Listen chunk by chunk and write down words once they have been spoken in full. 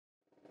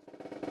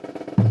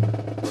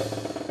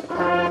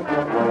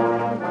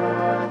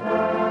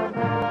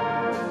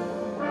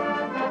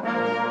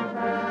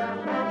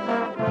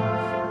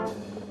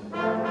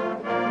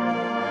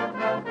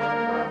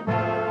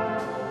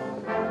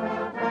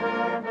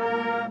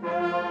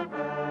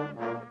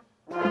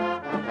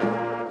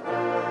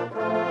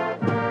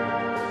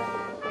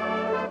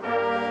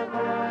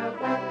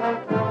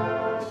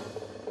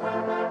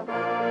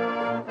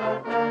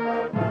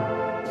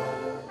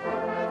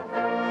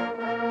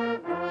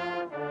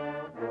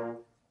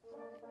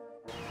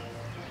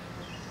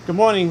Good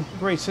morning,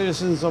 great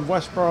citizens of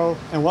Westborough,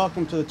 and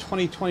welcome to the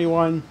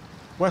 2021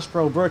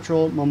 Westborough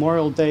Virtual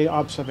Memorial Day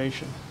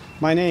Observation.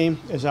 My name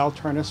is Al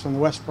Turnus from the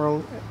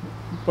Westborough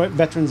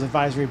Veterans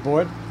Advisory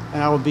Board,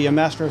 and I will be a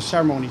Master of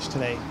Ceremonies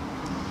today.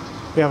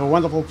 We have a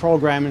wonderful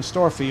program in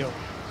store for you.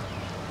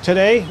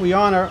 Today, we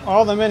honor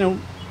all the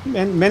men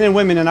and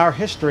women in our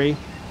history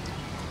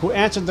who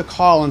answered the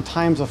call in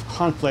times of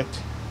conflict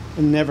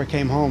and never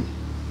came home.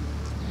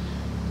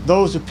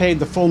 Those who paid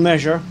the full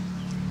measure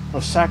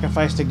of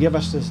sacrifice to give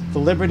us the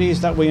liberties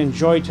that we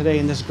enjoy today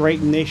in this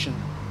great nation.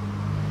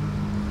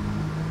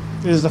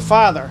 It is the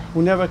father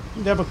who never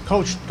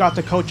got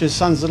to coach his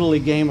son's Little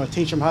League game or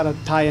teach him how to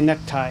tie a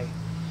necktie.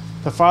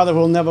 The father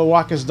who will never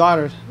walk his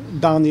daughter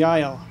down the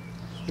aisle.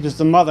 It is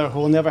the mother who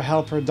will never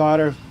help her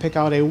daughter pick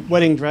out a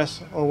wedding dress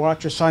or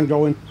watch her son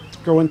grow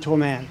into a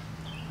man.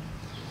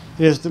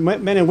 It is the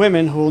men and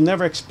women who will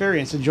never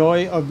experience the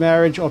joy of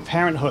marriage or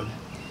parenthood.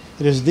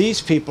 It is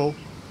these people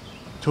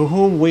to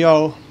whom we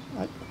owe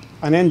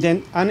an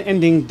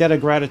unending debt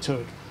of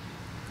gratitude.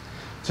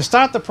 To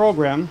start the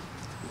program,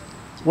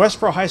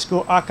 Westborough High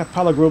School a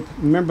cappella group,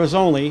 members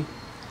only,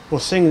 will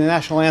sing the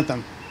national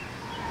anthem.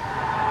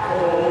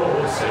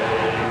 Oh, say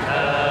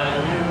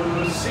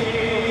can you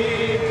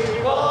see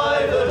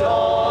by the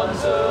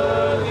dawn's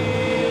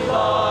early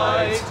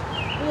light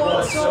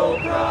what so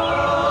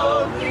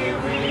proudly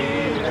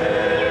we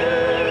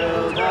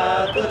hailed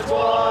at the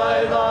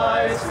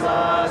twilight's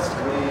last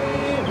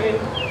gleaming,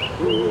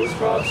 whose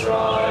broad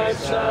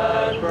stripes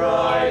and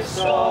bright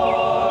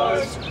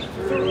stars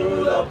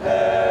through the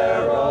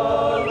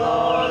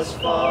perilous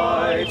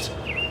fight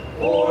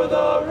o'er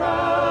the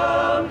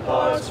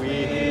ramparts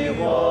we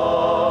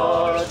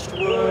watched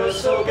were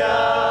so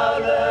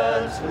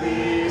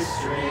gallantly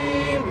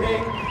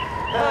streaming,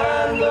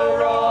 and the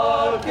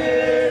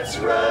rockets'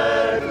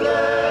 red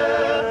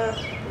glare,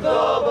 the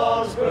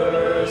bombs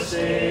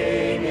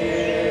bursting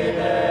in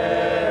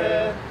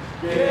air,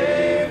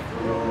 gave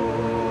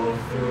proof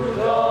through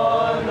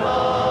the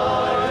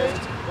night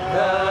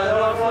that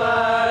our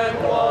flag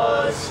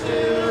was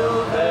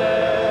still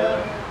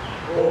there.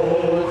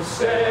 Oh,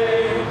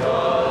 say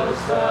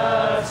does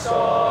that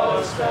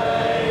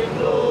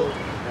star-spangled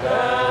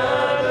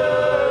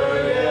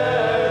banner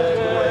yet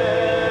wave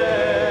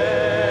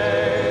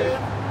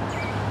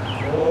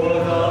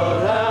o'er the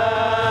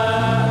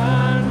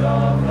land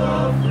of the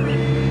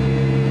free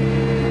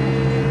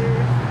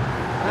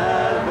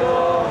and the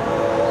home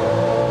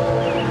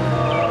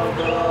of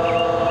the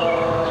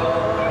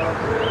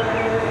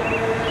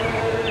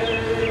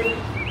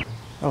brave?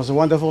 That was a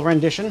wonderful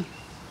rendition.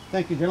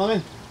 Thank you,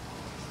 gentlemen.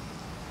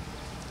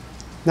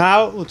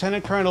 Now,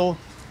 Lieutenant Colonel,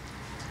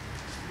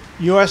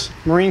 U.S.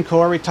 Marine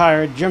Corps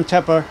retired Jim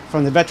Tepper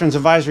from the Veterans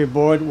Advisory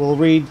Board will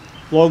read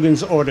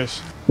Logan's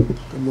orders.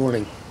 Good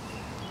morning.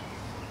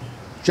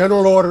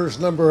 General Orders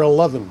Number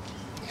 11,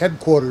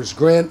 Headquarters,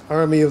 Grant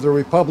Army of the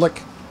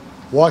Republic,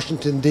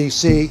 Washington,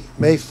 D.C.,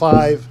 May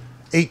 5,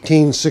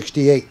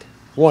 1868.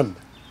 1.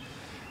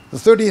 The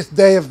 30th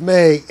day of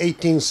May,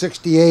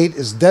 1868,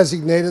 is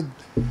designated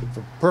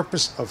for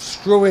purpose of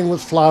strewing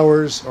with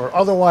flowers or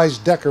otherwise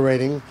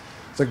decorating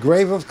the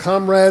grave of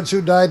comrades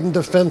who died in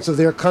defense of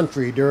their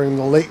country during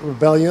the late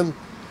rebellion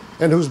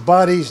and whose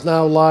bodies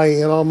now lie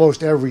in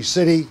almost every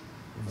city,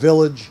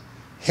 village,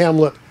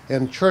 hamlet,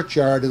 and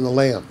churchyard in the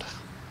land.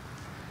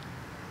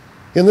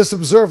 In this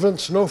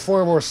observance, no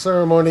form or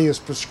ceremony is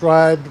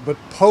prescribed, but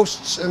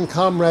posts and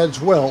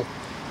comrades will,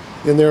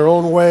 in their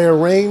own way,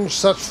 arrange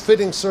such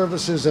fitting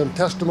services and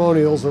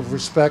testimonials of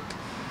respect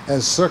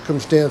as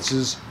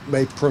circumstances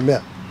may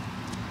permit.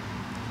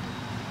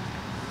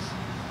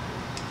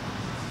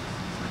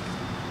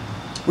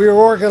 We are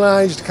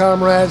organized,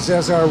 comrades,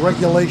 as our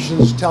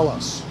regulations tell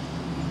us,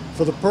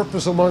 for the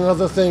purpose, among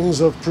other things,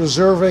 of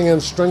preserving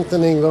and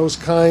strengthening those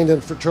kind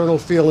and fraternal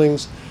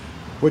feelings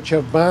which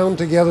have bound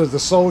together the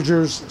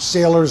soldiers,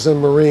 sailors,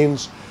 and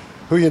Marines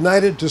who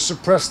united to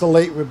suppress the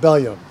late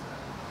rebellion.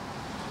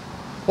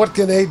 What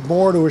can aid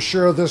more to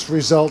assure this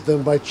result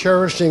than by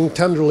cherishing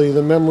tenderly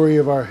the memory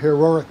of our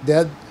heroic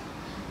dead,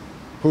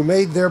 who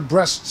made their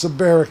breasts a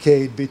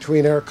barricade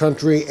between our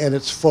country and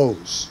its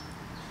foes?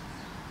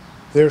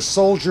 Their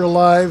soldier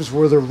lives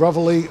were the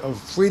reveille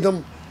of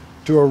freedom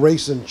to a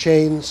race in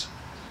chains,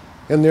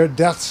 and their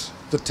deaths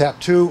the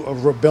tattoo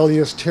of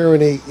rebellious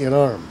tyranny in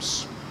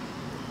arms.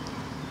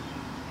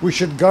 We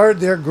should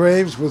guard their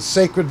graves with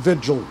sacred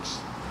vigilance.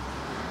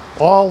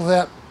 All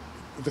that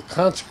the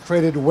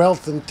consecrated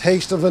wealth and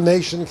taste of a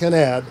nation can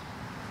add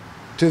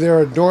to their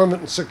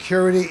adornment and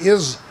security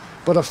is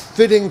but a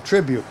fitting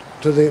tribute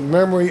to the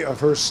memory of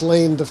her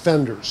slain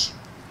defenders.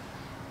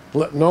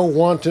 Let no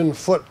wanton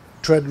foot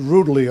tread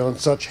rudely on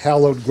such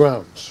hallowed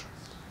grounds.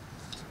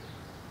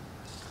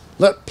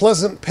 Let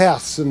pleasant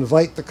paths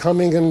invite the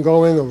coming and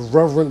going of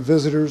reverent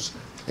visitors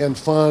and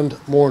fond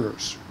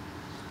mourners.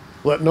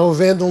 Let no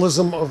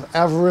vandalism of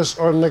avarice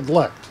or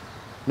neglect,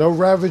 no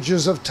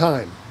ravages of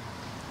time,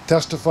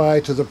 testify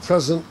to the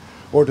present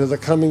or to the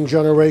coming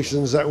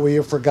generations that we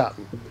have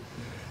forgotten,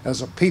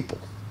 as a people,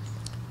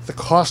 the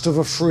cost of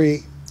a free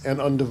and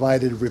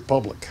undivided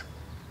republic.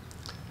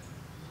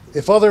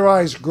 If other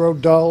eyes grow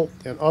dull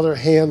and other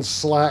hands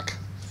slack,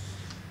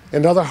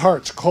 and other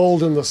hearts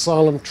cold in the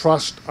solemn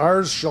trust,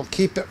 ours shall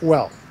keep it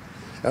well,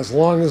 as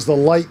long as the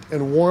light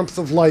and warmth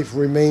of life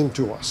remain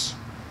to us.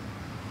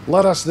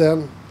 Let us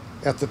then,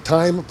 at the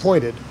time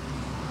appointed,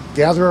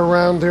 gather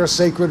around their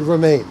sacred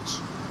remains,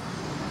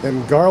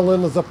 and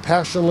garland the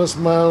passionless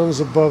mounds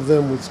above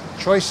them with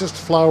choicest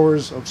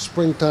flowers of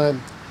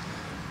springtime.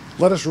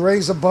 Let us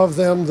raise above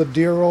them the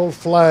dear old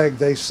flag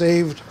they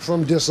saved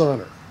from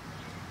dishonor.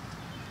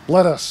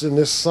 Let us, in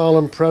this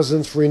solemn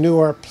presence, renew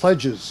our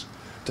pledges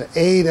to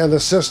aid and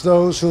assist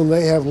those whom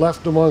they have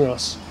left among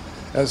us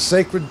as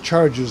sacred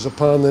charges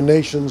upon the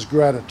nation's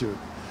gratitude,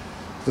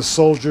 the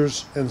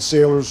soldiers and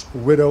sailors,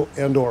 widow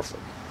and orphan.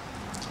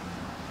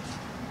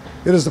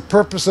 It is the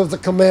purpose of the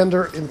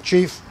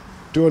Commander-in-Chief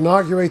to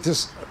inaugurate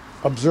this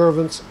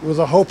observance with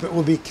a hope it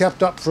will be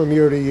kept up from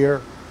year to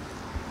year,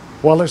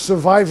 while a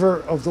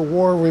survivor of the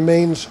war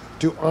remains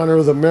to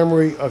honor the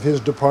memory of his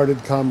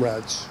departed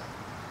comrades.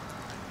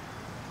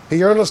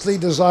 He earnestly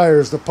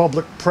desires the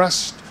public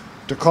press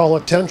to call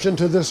attention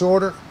to this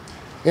order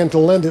and to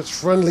lend its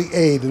friendly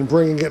aid in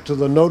bringing it to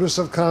the notice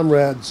of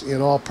comrades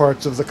in all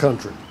parts of the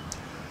country,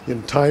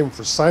 in time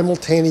for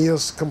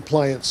simultaneous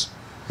compliance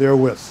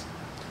therewith.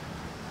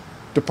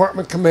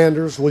 Department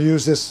commanders will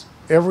use this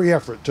every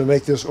effort to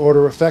make this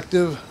order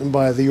effective, and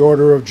by the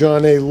order of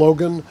John A.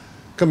 Logan,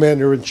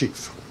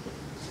 Commander-in-Chief.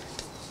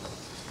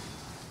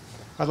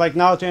 I'd like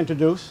now to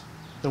introduce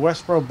the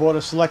Westborough Board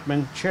of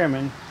Selectmen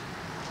Chairman,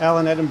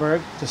 Alan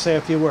Edinburgh, to say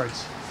a few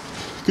words.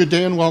 Good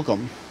day and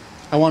welcome.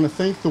 I want to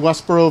thank the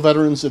Westborough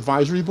Veterans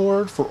Advisory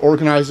Board for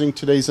organizing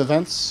today's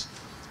events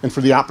and for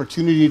the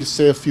opportunity to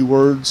say a few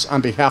words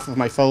on behalf of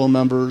my fellow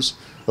members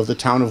of the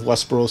Town of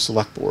Westborough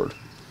Select Board.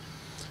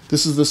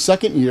 This is the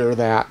second year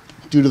that,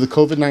 due to the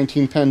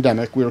COVID-19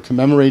 pandemic, we are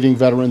commemorating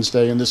Veterans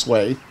Day in this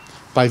way,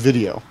 by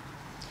video.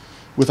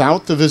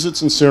 Without the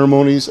visits and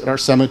ceremonies at our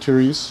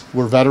cemeteries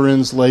where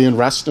veterans lay in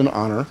rest and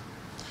honor,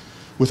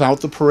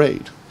 without the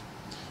parade,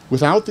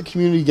 without the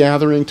community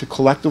gathering to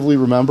collectively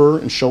remember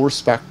and show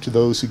respect to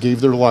those who gave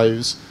their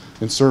lives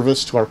in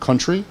service to our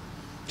country,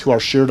 to our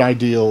shared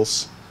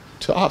ideals,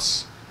 to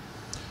us.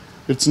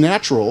 It's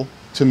natural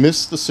to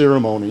miss the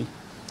ceremony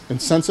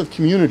and sense of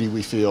community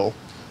we feel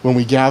when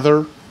we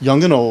gather,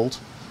 young and old,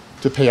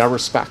 to pay our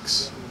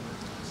respects.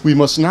 We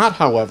must not,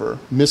 however,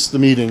 miss the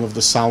meaning of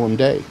the solemn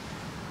day.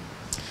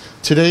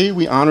 Today,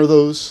 we honor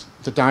those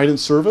that died in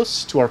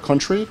service to our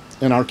country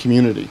and our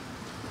community.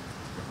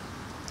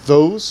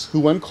 Those who,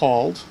 when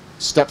called,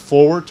 stepped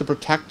forward to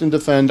protect and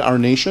defend our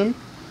nation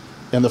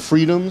and the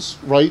freedoms,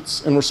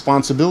 rights, and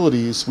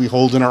responsibilities we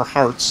hold in our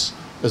hearts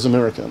as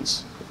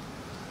Americans.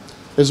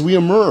 As we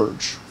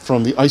emerge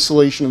from the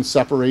isolation and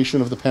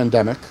separation of the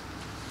pandemic,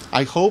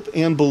 I hope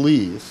and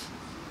believe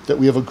that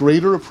we have a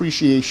greater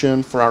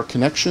appreciation for our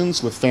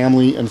connections with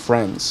family and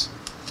friends.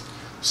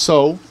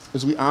 So,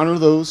 as we honor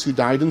those who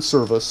died in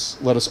service,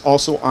 let us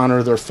also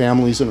honor their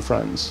families and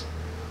friends.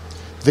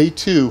 They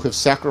too have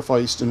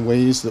sacrificed in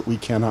ways that we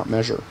cannot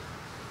measure.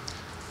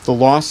 The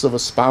loss of a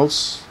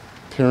spouse,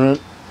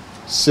 parent,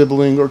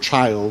 sibling, or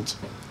child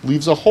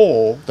leaves a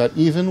hole that,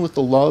 even with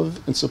the love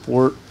and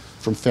support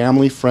from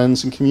family,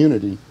 friends, and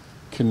community,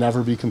 can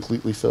never be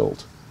completely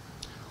filled.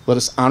 Let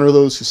us honor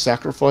those who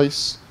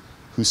sacrifice,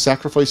 whose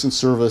sacrifice in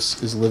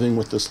service is living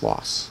with this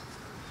loss.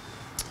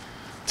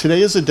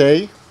 Today is a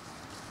day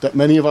that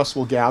many of us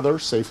will gather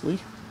safely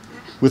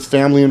with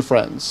family and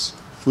friends.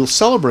 We'll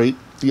celebrate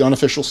the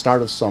unofficial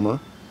start of summer.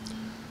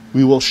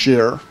 We will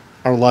share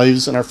our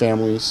lives and our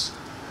families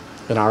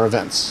and our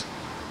events.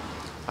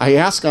 I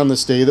ask on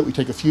this day that we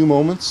take a few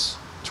moments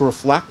to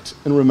reflect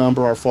and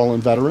remember our fallen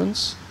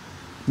veterans,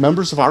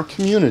 members of our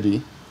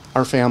community,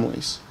 our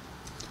families.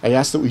 I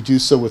ask that we do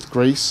so with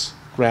grace,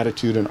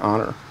 gratitude, and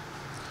honor.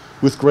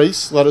 With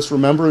grace, let us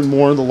remember and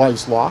mourn the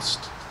lives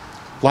lost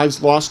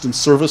in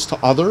service to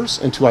others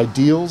and to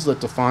ideals that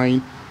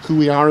define who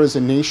we are as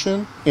a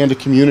nation and a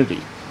community.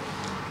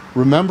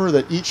 Remember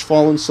that each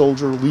fallen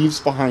soldier leaves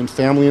behind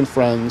family and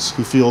friends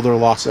who feel their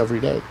loss every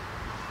day.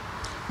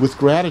 With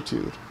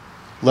gratitude,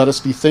 let us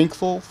be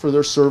thankful for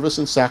their service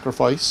and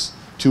sacrifice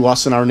to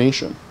us and our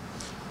nation,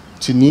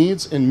 to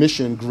needs and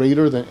mission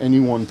greater than any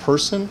one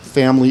person,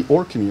 family,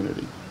 or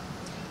community.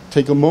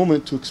 Take a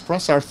moment to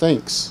express our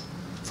thanks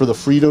for the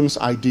freedoms,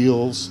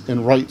 ideals,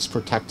 and rights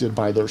protected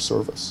by their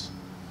service.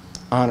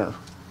 Honor.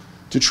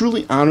 To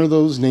truly honor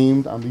those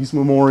named on these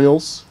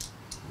memorials,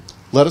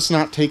 let us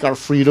not take our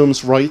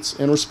freedoms, rights,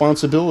 and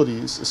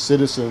responsibilities as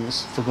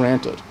citizens for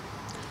granted.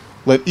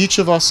 Let each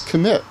of us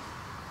commit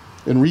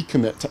and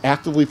recommit to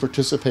actively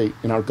participate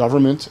in our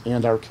government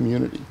and our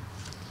community.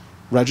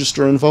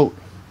 Register and vote.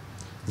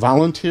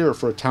 Volunteer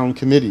for a town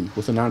committee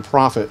with a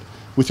nonprofit,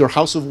 with your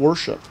house of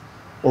worship,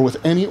 or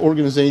with any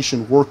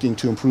organization working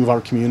to improve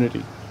our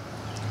community.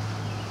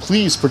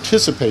 Please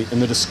participate in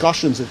the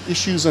discussions of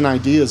issues and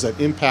ideas that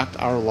impact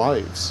our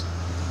lives.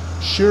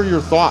 Share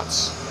your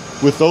thoughts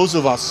with those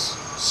of us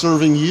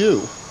serving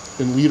you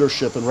in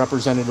leadership and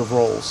representative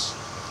roles.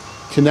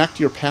 Connect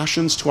your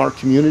passions to our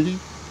community.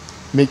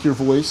 Make your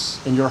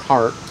voice and your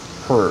heart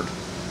heard.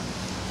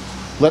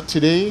 Let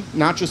today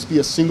not just be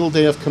a single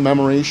day of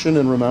commemoration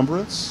and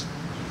remembrance.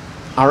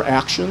 Our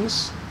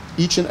actions,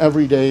 each and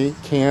every day,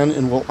 can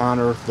and will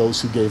honor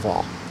those who gave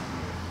all.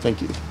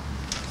 Thank you.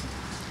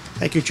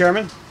 Thank you,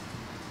 Chairman.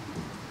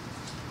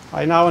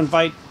 I now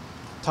invite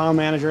Town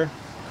Manager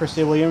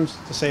Christy Williams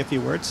to say a few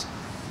words.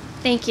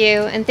 Thank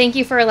you, and thank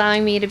you for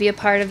allowing me to be a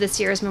part of this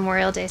year's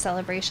Memorial Day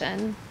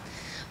celebration.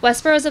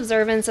 Westborough's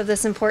observance of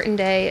this important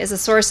day is a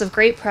source of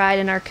great pride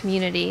in our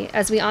community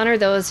as we honor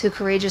those who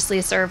courageously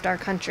served our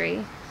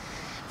country.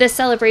 This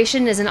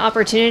celebration is an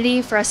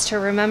opportunity for us to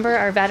remember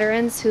our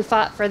veterans who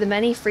fought for the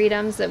many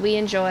freedoms that we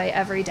enjoy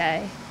every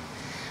day.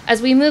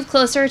 As we move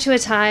closer to a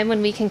time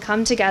when we can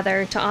come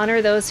together to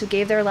honor those who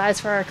gave their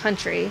lives for our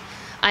country,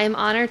 I am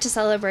honored to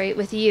celebrate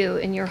with you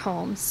in your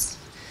homes.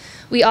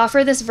 We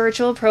offer this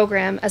virtual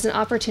program as an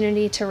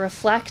opportunity to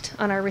reflect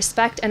on our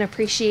respect and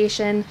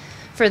appreciation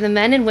for the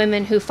men and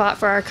women who fought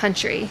for our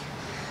country.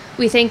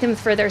 We thank them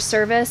for their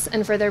service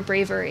and for their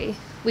bravery.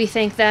 We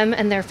thank them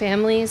and their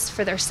families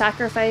for their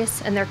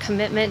sacrifice and their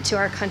commitment to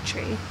our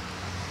country.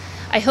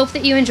 I hope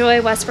that you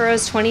enjoy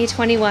Westborough's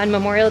 2021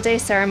 Memorial Day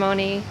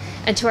ceremony,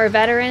 and to our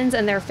veterans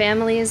and their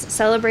families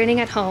celebrating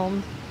at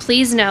home,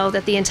 please know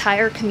that the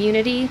entire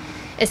community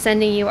is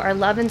sending you our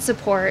love and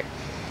support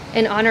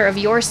in honor of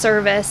your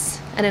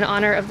service and in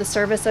honor of the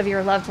service of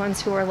your loved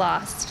ones who were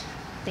lost.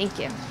 Thank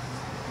you.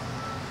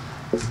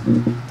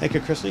 Thank you,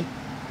 Christy.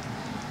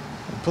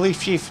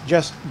 Police Chief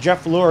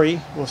Jeff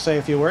Lurie will say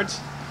a few words.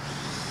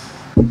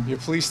 Your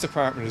police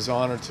department is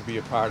honored to be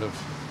a part of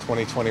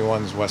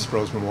 2021's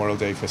Westborough's Memorial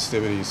Day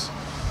festivities,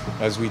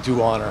 as we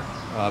do honor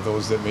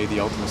those that made the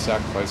ultimate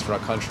sacrifice for our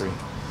country.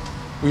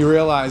 We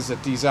realize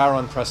that these are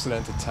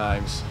unprecedented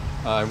times,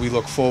 and we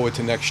look forward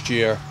to next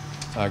year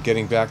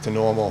getting back to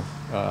normal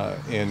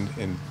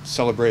in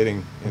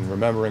celebrating and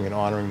remembering and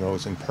honoring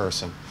those in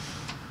person.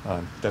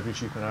 Deputy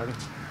Chief Minardi?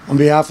 On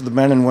behalf of the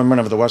men and women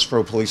of the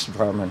Westborough Police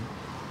Department,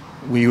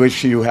 we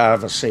wish you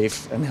have a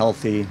safe and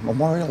healthy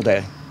Memorial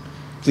Day.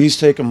 Please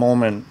take a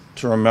moment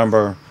to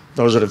remember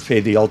those that have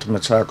paid the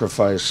ultimate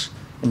sacrifice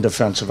in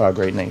defense of our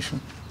great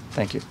nation.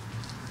 Thank you.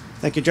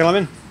 Thank you,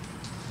 gentlemen.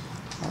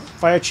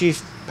 Fire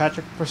Chief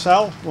Patrick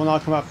Purcell will now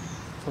come up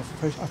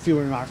for a few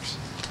remarks.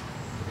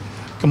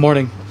 Good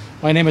morning.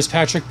 My name is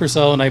Patrick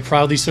Purcell, and I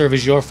proudly serve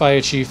as your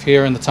fire chief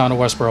here in the town of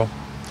Westborough.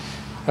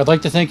 I'd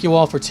like to thank you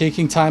all for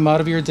taking time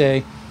out of your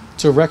day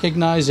to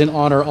recognize and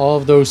honor all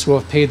of those who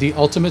have paid the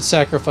ultimate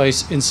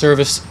sacrifice in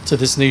service to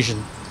this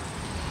nation.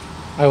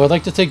 I would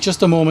like to take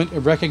just a moment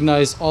and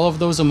recognize all of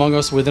those among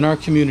us within our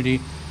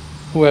community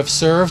who have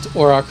served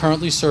or are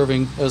currently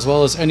serving, as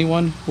well as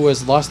anyone who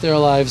has lost their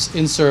lives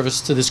in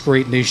service to this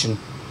great nation.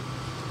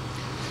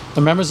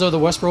 The members of the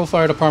Westborough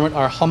Fire Department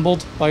are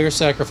humbled by your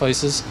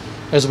sacrifices,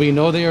 as we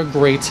know they are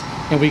great,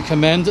 and we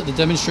commend the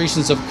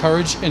demonstrations of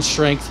courage and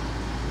strength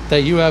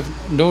that you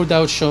have no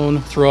doubt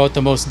shown throughout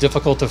the most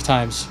difficult of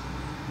times.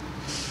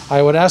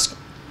 I would ask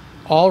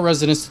all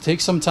residents to take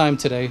some time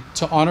today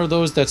to honor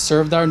those that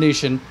served our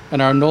nation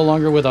and are no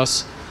longer with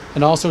us,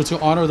 and also to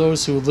honor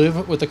those who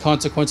live with the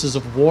consequences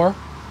of war,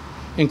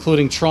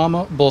 including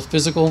trauma, both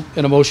physical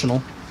and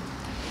emotional.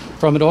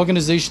 From an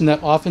organization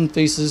that often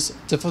faces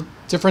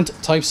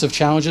different types of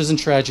challenges and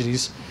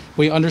tragedies,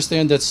 we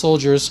understand that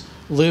soldiers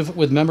live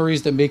with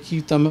memories that may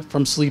keep them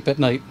from sleep at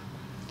night.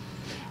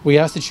 We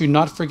ask that you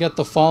not forget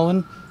the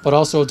fallen, but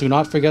also do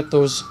not forget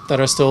those that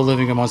are still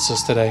living amongst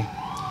us today.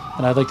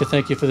 And I'd like to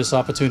thank you for this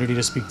opportunity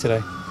to speak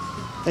today.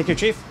 Thank you,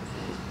 Chief.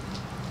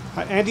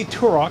 Andy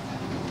Turok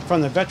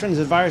from the Veterans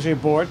Advisory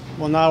Board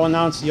will now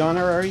announce the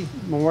honorary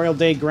Memorial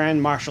Day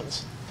Grand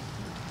Marshals.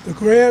 The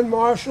Grand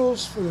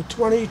Marshals for the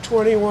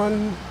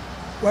 2021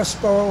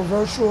 Westborough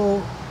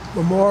Virtual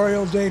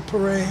Memorial Day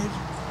Parade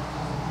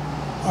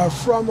are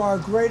from our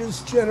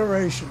greatest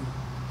generation.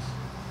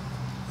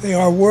 They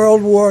are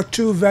World War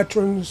II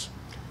veterans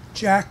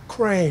Jack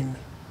Crane,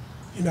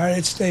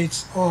 United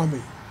States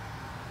Army;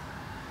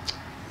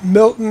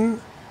 Milton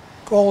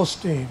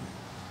Goldstein,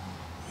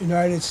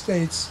 United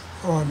States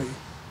Army;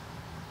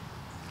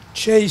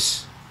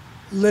 Chase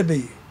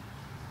Libby,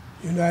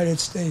 United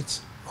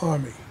States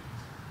Army;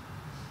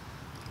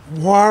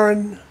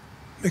 Warren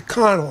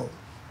McConnell,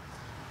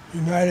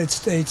 United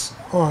States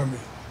Army;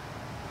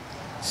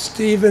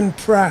 Stephen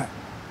Pratt,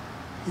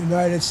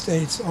 United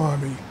States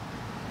Army;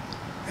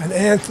 and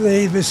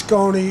Anthony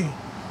Visconti,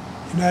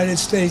 United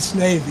States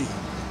Navy.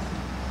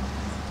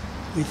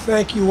 We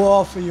thank you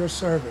all for your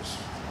service.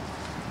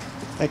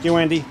 Thank you,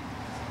 Andy.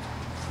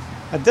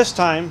 At this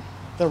time,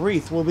 the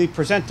wreath will be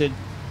presented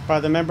by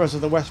the members of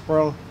the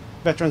Westborough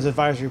Veterans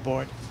Advisory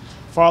Board,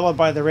 followed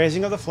by the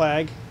raising of the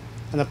flag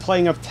and the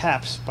playing of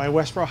taps by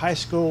Westborough High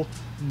School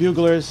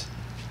buglers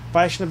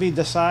Vaishnavi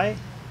Desai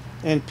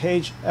and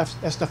Paige F.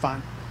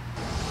 Estefan.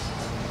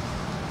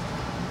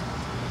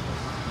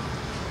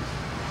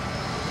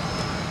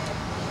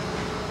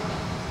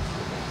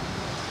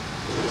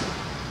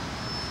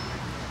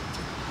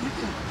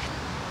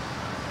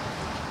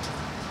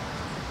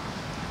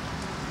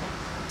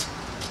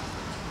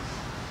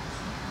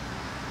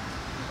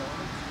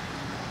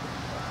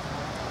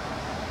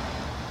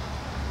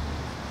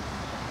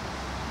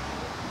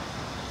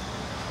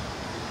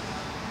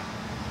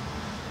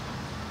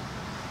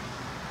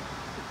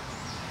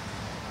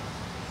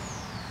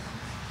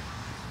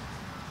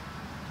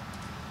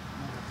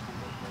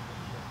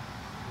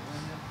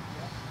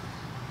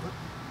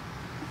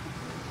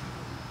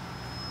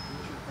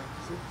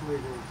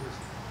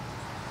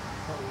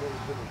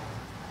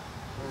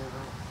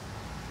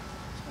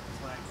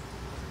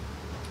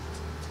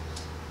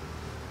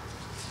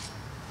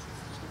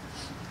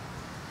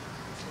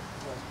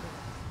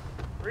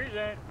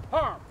 Present.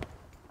 Harm.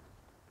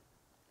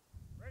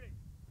 Ready.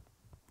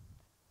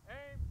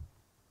 Aim.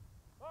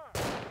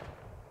 Fire.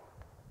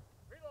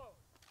 Reload.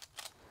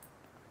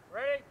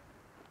 Ready.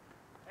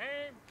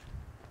 Aim.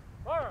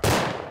 Fire.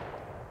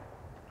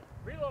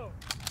 Reload.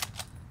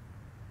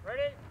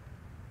 Ready.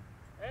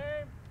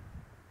 Aim.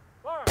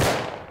 Fire.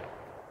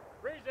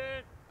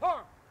 Present.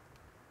 Harm.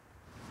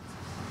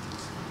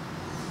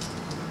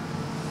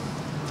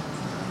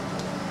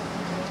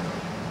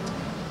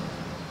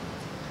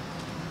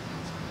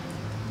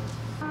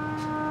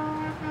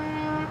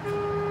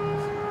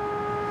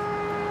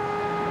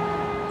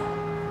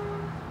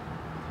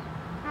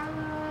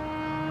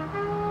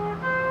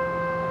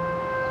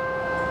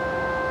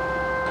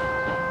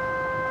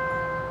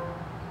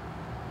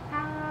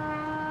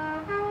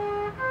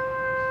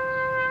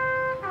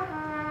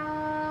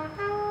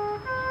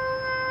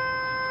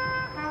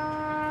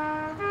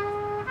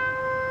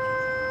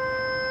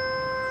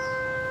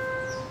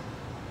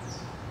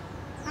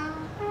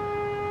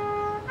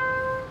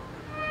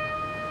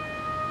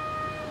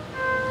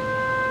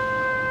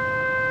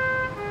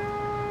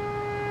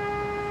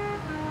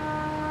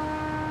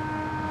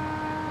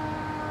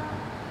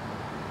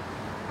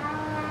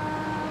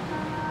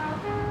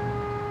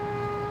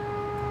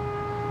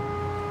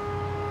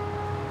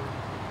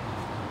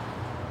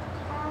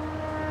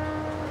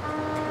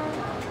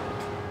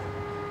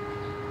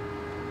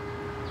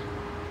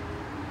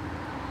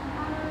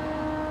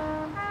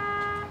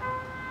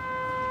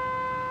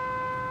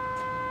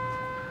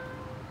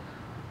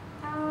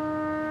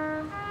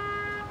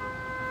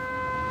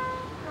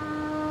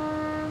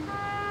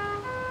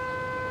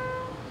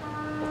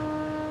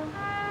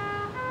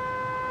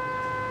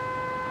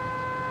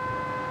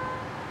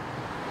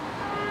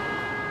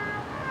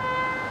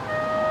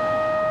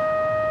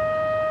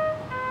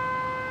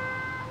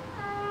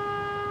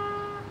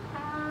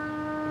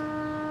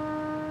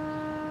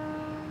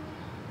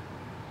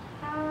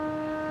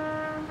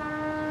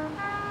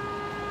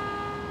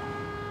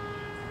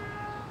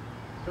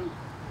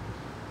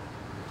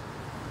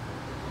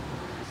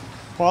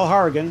 Paul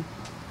Horrigan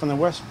from the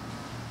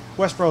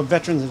Westborough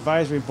Veterans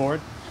Advisory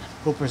Board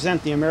will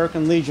present the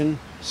American Legion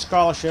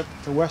Scholarship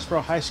to Westborough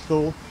High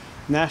School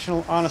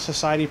National Honor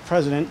Society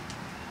President,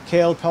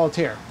 Cale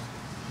Pelletier.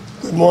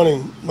 Good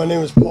morning. My name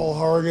is Paul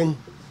Horrigan.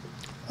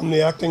 I'm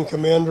the acting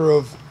commander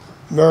of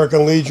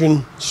American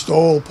Legion,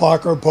 Stowell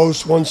Parker,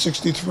 Post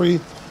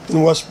 163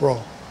 in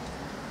Westborough.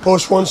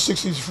 Post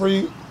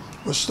 163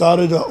 was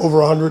started over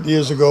 100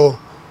 years ago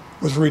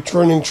with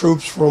returning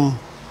troops from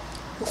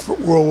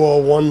World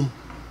War I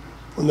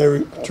when they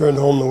returned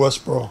home to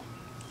Westborough.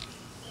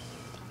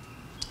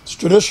 It's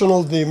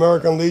traditional the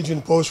American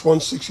Legion Post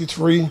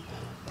 163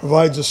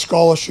 provides a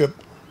scholarship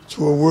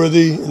to a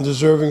worthy and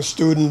deserving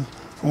student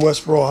from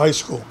Westborough High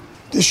School.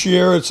 This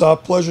year, it's our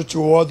pleasure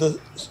to award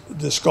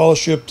the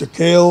scholarship to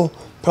Cale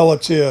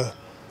Pelletier,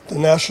 the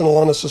National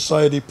Honor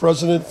Society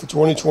President for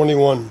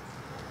 2021.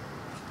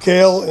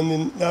 Cale and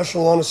the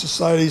National Honor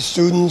Society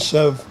students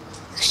have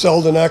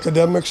excelled in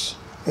academics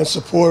and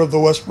support of the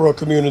Westborough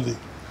community.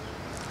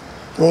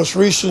 The most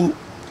recent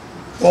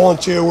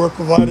volunteer work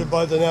provided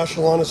by the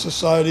National Honor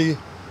Society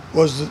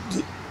was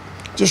the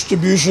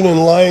distribution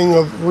and laying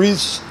of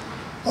wreaths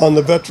on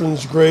the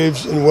veterans'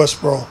 graves in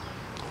Westborough.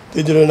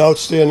 They did an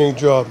outstanding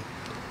job.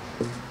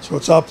 So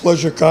it's our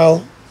pleasure,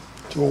 Kyle,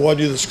 to award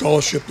you the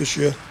scholarship this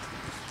year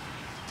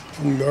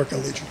from the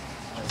American Legion.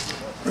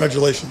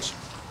 Congratulations.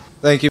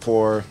 Thank you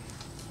for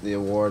the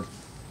award.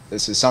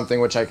 This is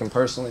something which I can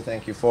personally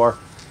thank you for.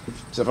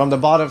 So from the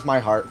bottom of my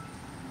heart,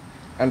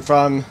 and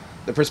from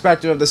the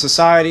perspective of the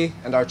society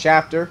and our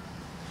chapter,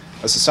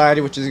 a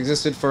society which has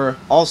existed for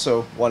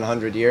also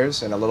 100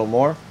 years and a little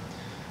more,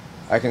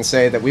 I can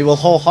say that we will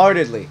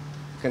wholeheartedly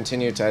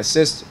continue to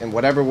assist in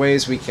whatever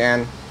ways we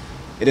can.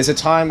 It is a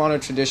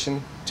time-honored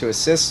tradition to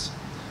assist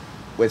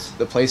with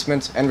the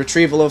placement and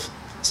retrieval of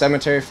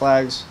cemetery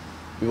flags.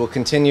 We will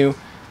continue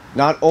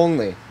not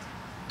only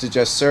to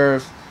just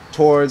serve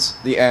towards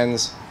the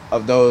ends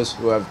of those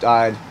who have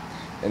died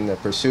in the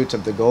pursuit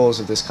of the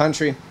goals of this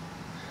country,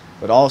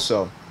 but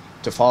also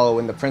to follow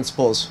in the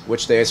principles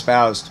which they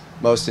espoused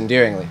most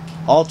endearingly: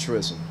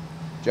 altruism,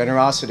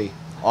 generosity,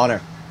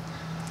 honor.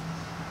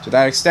 To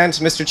that extent,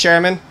 Mr.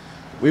 Chairman,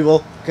 we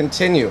will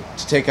continue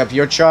to take up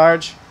your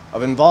charge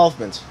of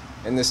involvement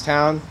in this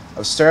town,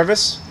 of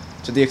service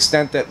to the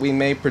extent that we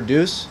may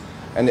produce,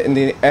 and in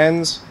the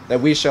ends that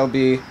we shall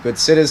be good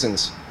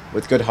citizens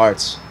with good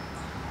hearts.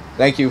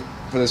 Thank you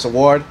for this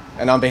award,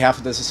 and on behalf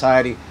of the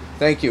society,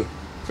 thank you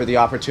for the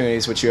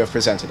opportunities which you have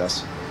presented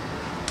us.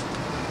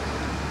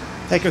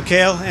 Thank you,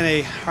 Cale, and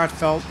a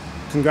heartfelt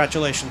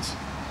congratulations.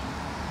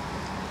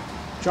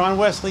 John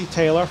Wesley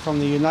Taylor from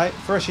the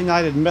First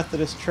United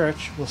Methodist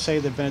Church will say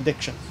the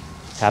benediction.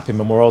 Happy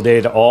Memorial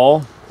Day to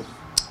all.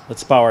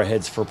 Let's bow our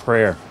heads for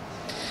prayer.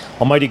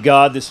 Almighty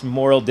God, this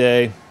Memorial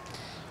Day,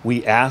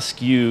 we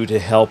ask you to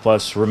help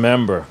us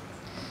remember.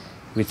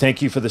 We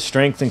thank you for the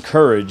strength and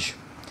courage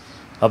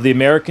of the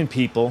American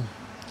people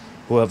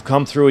who have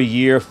come through a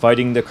year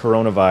fighting the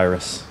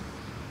coronavirus.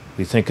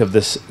 We think of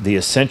the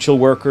essential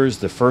workers,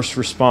 the first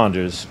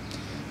responders,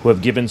 who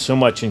have given so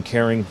much in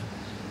caring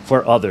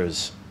for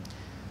others.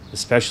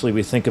 Especially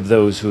we think of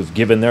those who have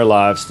given their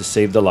lives to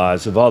save the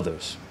lives of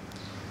others.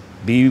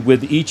 Be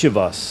with each of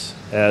us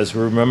as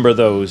we remember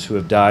those who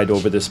have died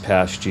over this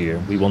past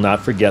year. We will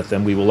not forget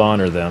them, we will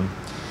honor them.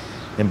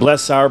 And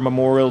bless our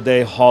Memorial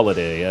Day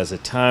holiday as a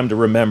time to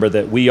remember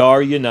that we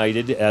are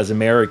united as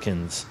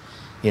Americans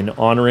in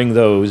honoring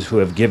those who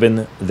have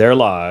given their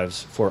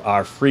lives for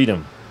our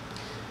freedom.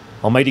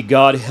 Almighty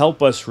God,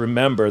 help us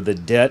remember the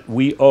debt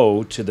we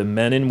owe to the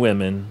men and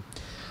women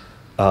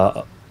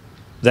that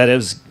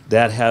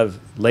have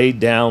laid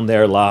down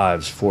their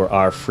lives for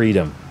our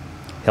freedom.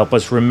 Help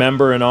us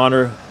remember and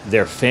honor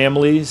their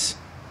families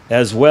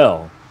as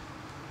well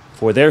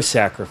for their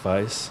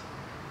sacrifice.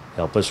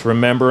 Help us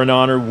remember and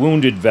honor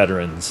wounded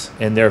veterans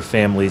and their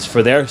families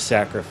for their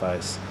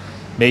sacrifice.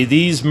 May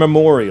these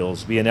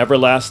memorials be an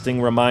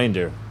everlasting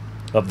reminder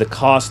of the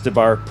cost of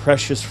our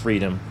precious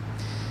freedom.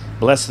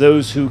 Bless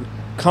those who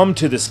come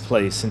to this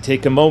place and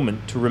take a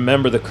moment to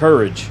remember the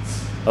courage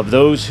of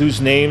those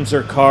whose names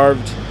are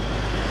carved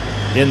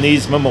in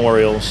these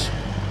memorials.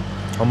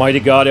 Almighty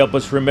God, help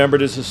us remember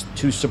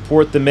to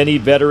support the many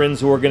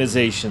veterans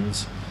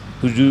organizations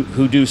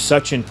who do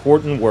such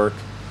important work.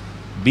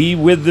 Be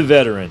with the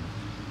veteran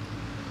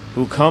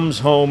who comes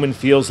home and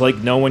feels like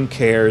no one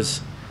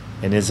cares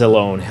and is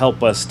alone.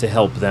 Help us to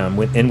help them.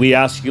 And we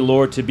ask you,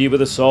 Lord, to be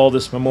with us all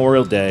this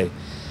Memorial Day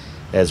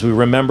as we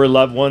remember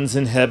loved ones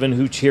in heaven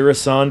who cheer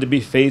us on to be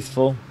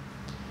faithful,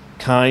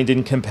 kind,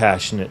 and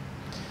compassionate,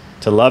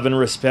 to love and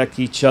respect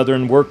each other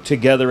and work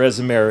together as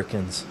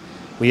Americans.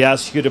 We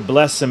ask you to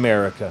bless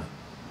America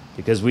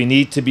because we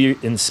need to be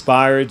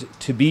inspired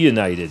to be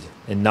united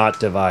and not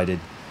divided,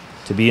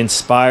 to be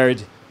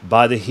inspired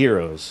by the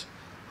heroes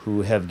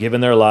who have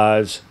given their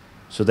lives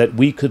so that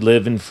we could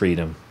live in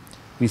freedom.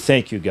 We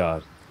thank you,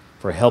 God,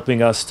 for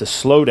helping us to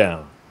slow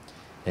down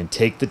and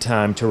take the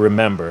time to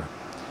remember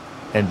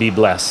and be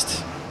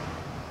blessed.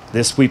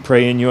 This we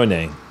pray in your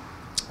name.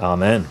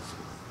 Amen.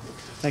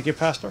 Thank you,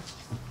 Pastor.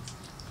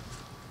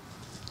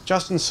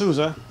 Justin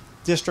Souza,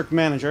 District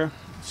Manager,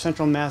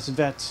 Central Mass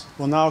Vets,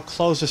 will now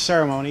close the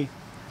ceremony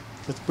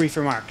with brief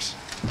remarks.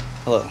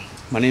 Hello,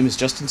 my name is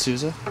Justin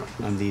Souza.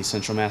 I'm the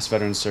Central Mass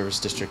Veterans Service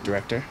District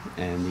Director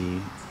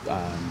and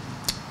the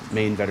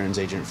main veterans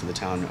agent for the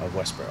town of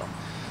Westborough.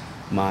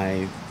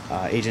 My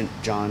agent,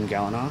 John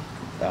Gallinaw,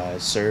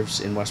 serves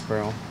in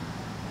Westborough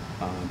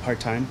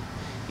part-time,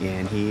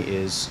 and he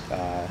is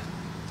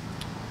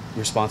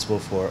responsible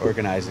for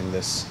organizing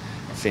this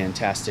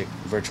fantastic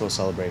virtual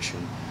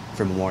celebration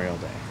for Memorial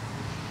Day.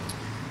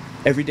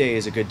 Every day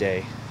is a good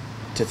day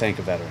to thank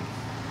a veteran.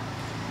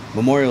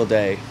 Memorial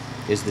Day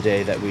is the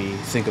day that we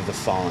think of the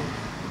fallen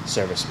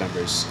service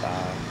members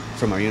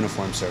from our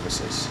uniformed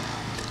services.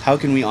 How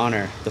can we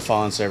honor the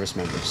fallen service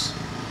members?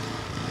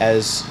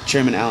 As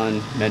Chairman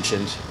Allen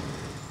mentioned,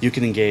 you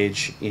can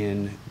engage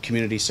in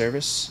community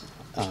service,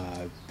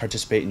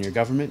 participate in your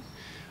government,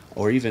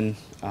 or even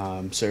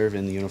serve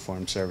in the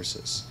uniformed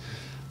services.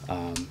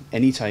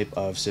 Any type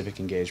of civic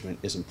engagement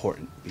is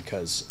important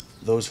because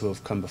those who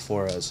have come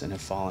before us and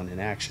have fallen in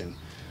action,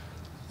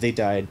 they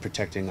died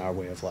protecting our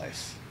way of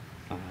life.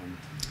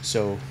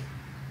 So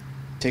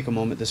take a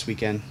moment this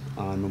weekend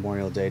on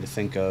Memorial Day to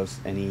think of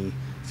any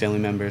family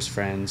members,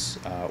 friends,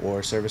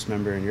 or service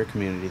member in your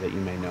community that you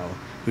may know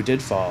who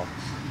did fall,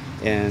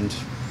 and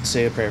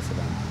say a prayer for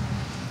them.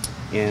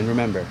 And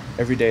remember,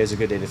 every day is a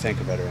good day to thank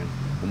a veteran.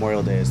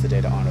 Memorial Day is the day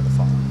to honor the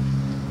fallen.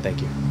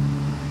 Thank you.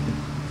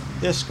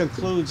 This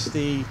concludes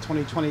the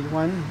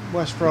 2021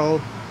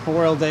 Westborough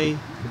Memorial Day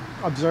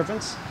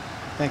observance.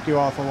 Thank you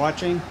all for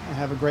watching and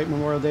have a great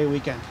Memorial Day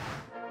weekend.